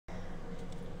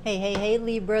Hey, hey, hey,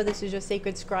 Libra, this is your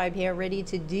Sacred Scribe here, ready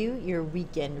to do your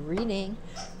weekend reading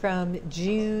from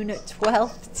June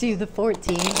 12th to the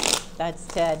 14th. That's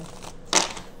Ted.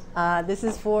 This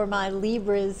is for my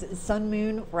Libras, Sun,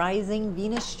 Moon, Rising,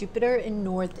 Venus, Jupiter, and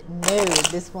North Node.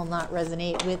 This will not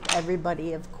resonate with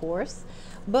everybody, of course,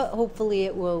 but hopefully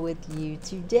it will with you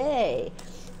today.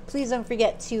 Please don't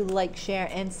forget to like, share,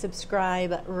 and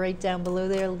subscribe right down below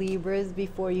there, Libras,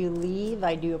 before you leave.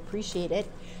 I do appreciate it.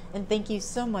 And thank you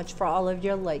so much for all of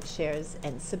your likes, shares,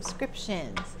 and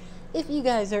subscriptions. If you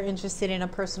guys are interested in a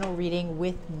personal reading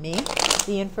with me,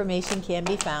 the information can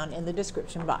be found in the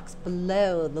description box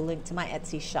below. The link to my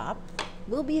Etsy shop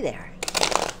will be there.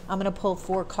 I'm going to pull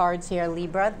 4 cards here,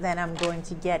 Libra. Then I'm going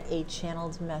to get a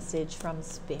channeled message from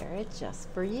Spirit just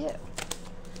for you.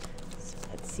 So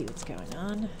let's see what's going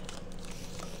on.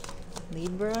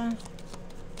 Libra,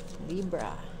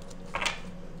 Libra.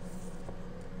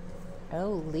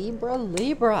 Oh, Libra,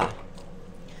 Libra.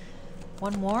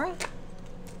 One more.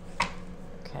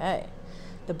 Okay.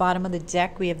 The bottom of the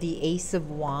deck, we have the Ace of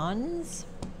Wands,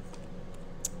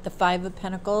 the 5 of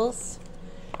Pentacles,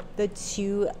 the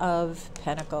 2 of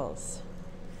Pentacles,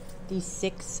 the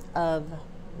 6 of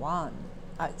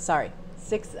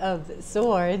Six of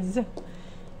Swords,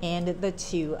 and the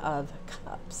 2 of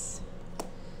Cups.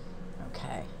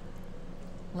 Okay.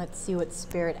 Let's see what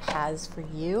Spirit has for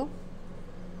you.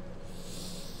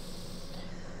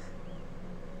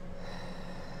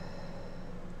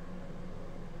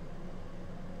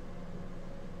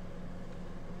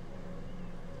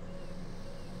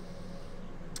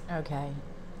 Okay,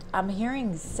 I'm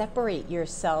hearing separate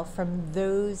yourself from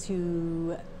those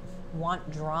who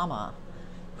want drama,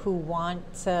 who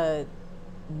want to,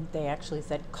 they actually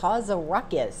said, cause a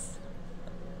ruckus.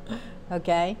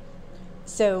 Okay,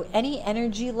 so any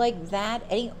energy like that,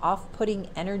 any off-putting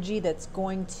energy that's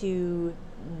going to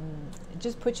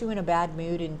just put you in a bad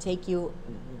mood and take you,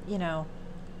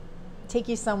 take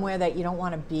you somewhere that you don't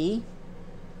want to be,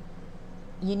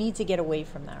 you need to get away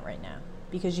from that right now.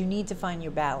 Because you need to find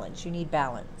your balance. You need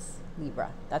balance,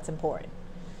 Libra. That's important.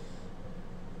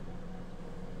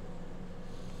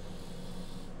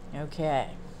 Okay.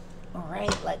 All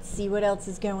right, let's see what else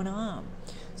is going on.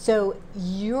 So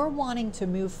you're wanting to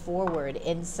move forward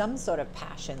in some sort of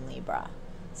passion, Libra.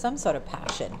 Some sort of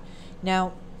passion.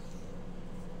 Now,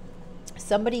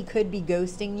 somebody could be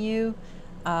ghosting you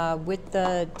with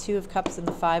the 2 of Cups and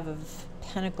the 5 of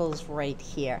Pentacles right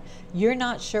here. You're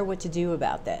not sure what to do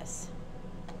about this.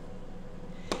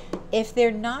 If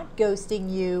they're not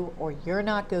ghosting you or you're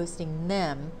not ghosting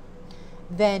them,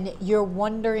 then you're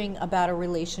wondering about a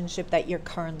relationship that you're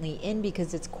currently in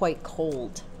because it's quite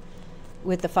cold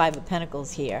with the 5 of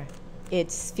Pentacles here.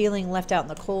 It's feeling left out in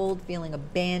the cold, feeling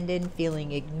abandoned,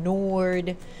 feeling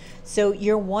ignored. So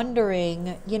you're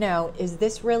wondering, is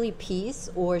this really peace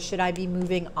or should I be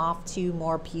moving off to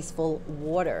more peaceful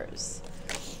waters?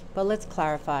 But let's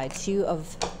clarify. 2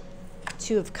 of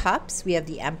Cups, we have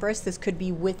the Empress. This could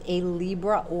be with a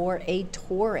Libra or a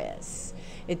Taurus.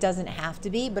 It doesn't have to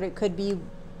be, but it could be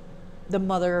the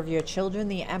mother of your children.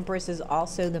 The Empress is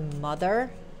also the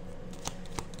mother.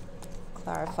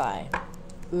 Clarify.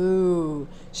 Ooh,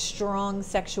 strong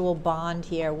sexual bond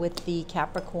here with the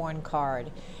Capricorn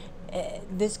card.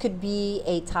 This could be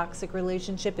a toxic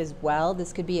relationship as well.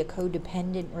 This could be a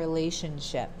codependent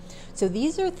relationship. So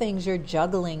these are things you're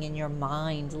juggling in your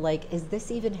mind. Like, is this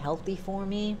even healthy for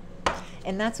me?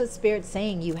 And that's what Spirit's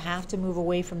saying. You have to move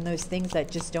away from those things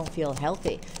that just don't feel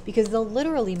healthy because they'll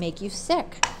literally make you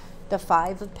sick. The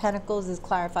 5 of Pentacles is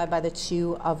clarified by the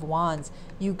 2 of Wands.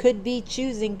 You could be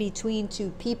choosing between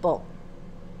 2 people.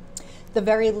 The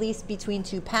very least between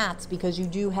 2 paths because you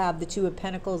do have the 2 of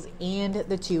Pentacles and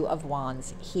the 2 of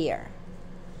Wands here.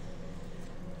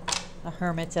 The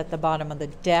Hermit's at the bottom of the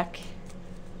deck.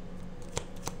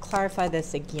 Clarify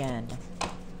this again.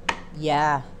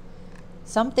 Yeah,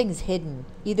 something's hidden.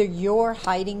 Either you're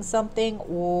hiding something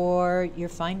or you're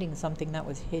finding something that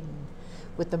was hidden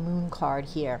with the Moon card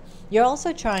here. You're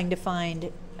also trying to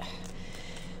find,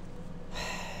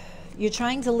 you're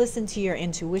trying to listen to your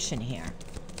intuition here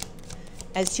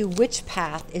as to which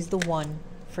path is the one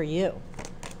for you.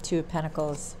 2 of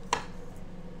Pentacles,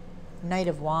 Knight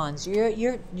of Wands.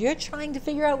 You're trying to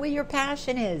figure out where your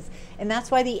passion is, and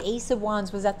that's why the Ace of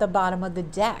Wands was at the bottom of the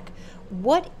deck.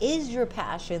 What is your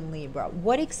passion, Libra?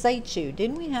 What excites you?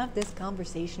 Didn't we have this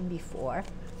conversation before?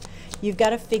 You've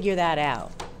got to figure that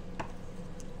out.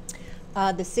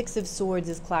 The 6 of Swords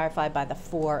is clarified by the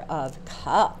 4 of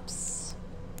Cups.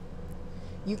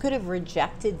 You could have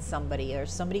rejected somebody, or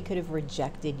somebody could have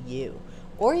rejected you.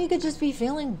 Or you could just be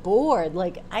feeling bored,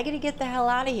 like, I gotta get the hell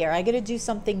out of here. I gotta do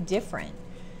something different.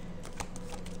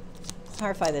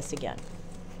 clarify this again.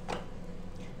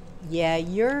 Yeah,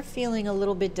 you're feeling a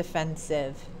little bit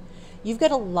defensive. You've got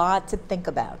a lot to think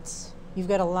about. You've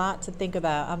got a lot to think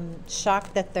about. I'm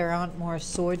shocked that there aren't more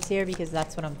swords here because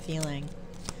that's what I'm feeling.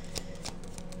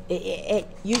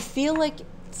 You feel like,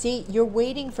 see, you're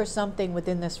waiting for something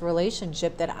within this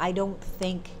relationship that I don't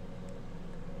think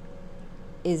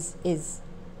is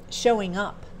showing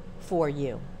up for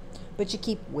you. But you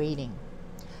keep waiting.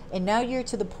 And now you're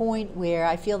to the point where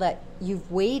I feel that you've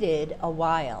waited a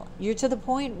while. You're to the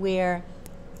point where,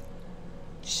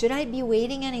 should I be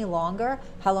waiting any longer?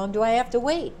 How long do I have to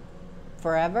wait?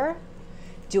 Forever?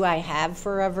 Do I have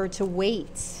forever to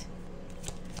wait?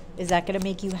 Is that going to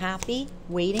make you happy,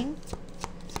 waiting?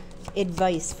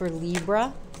 Advice for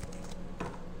Libra.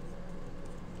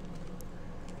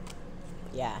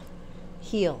 Yeah.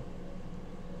 Heal.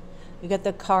 You got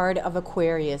the card of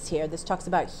Aquarius here. This talks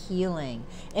about healing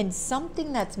and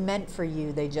something that's meant for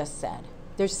you, they just said.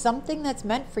 There's something that's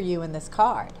meant for you in this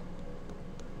card.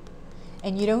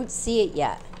 And you don't see it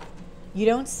yet. You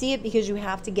don't see it because you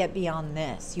have to get beyond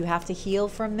this. You have to heal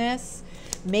from this.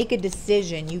 Make a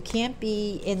decision. You can't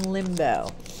be in limbo.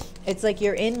 It's like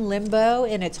you're in limbo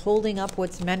and it's holding up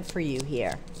what's meant for you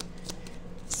here.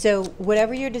 So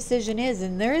whatever your decision is,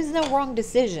 and there is no wrong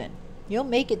decision. You'll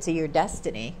make it to your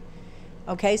destiny.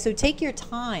 Okay, so take your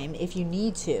time if you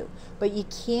need to, but you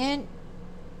can't,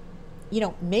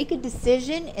 make a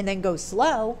decision and then go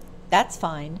slow. That's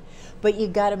fine, but you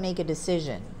got to make a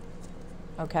decision.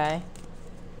 Okay.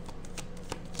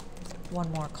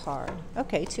 One more card.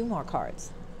 Okay, two more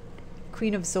cards.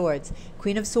 Queen of Swords.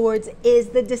 Queen of Swords is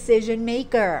the decision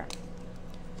maker.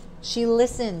 She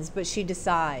listens, but she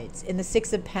decides. In the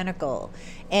Six of Pentacles.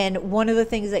 And one of the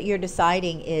things that you're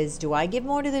deciding is, do I give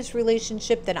more to this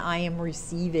relationship than I am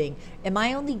receiving? Am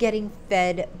I only getting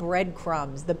fed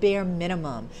breadcrumbs, the bare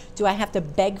minimum? Do I have to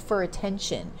beg for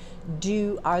attention?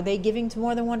 Are they giving to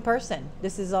more than one person?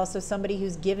 This is also somebody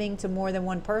who's giving to more than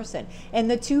one person. And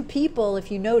the two people,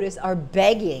 if you notice, are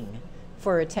begging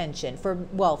for attention,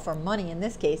 for money in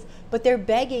this case, but they're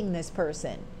begging this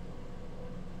person.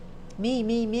 Me,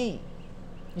 me, me.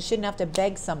 You shouldn't have to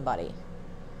beg somebody,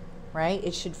 right?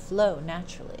 It should flow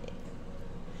naturally.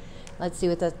 Let's see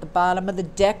what's at the bottom of the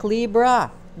deck,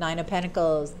 Libra. Nine of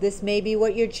Pentacles. This may be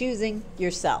what you're choosing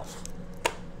yourself.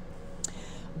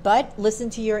 But listen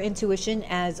to your intuition.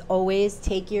 As always,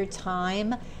 take your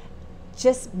time.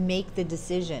 Just make the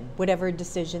decision, whatever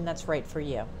decision that's right for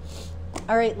you.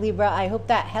 All right, Libra, I hope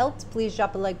that helped. Please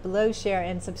drop a like below, share,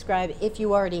 and subscribe if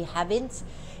you already haven't.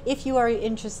 If you are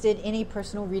interested in a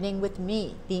personal reading with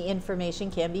me, the information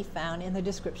can be found in the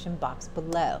description box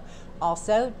below.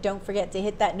 Also, don't forget to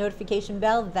hit that notification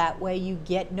bell. That way you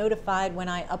get notified when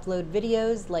I upload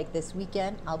videos. Like this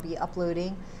weekend, I'll be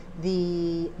uploading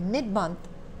the mid-month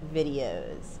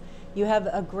videos. You have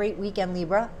a great weekend,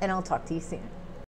 Libra, and I'll talk to you soon.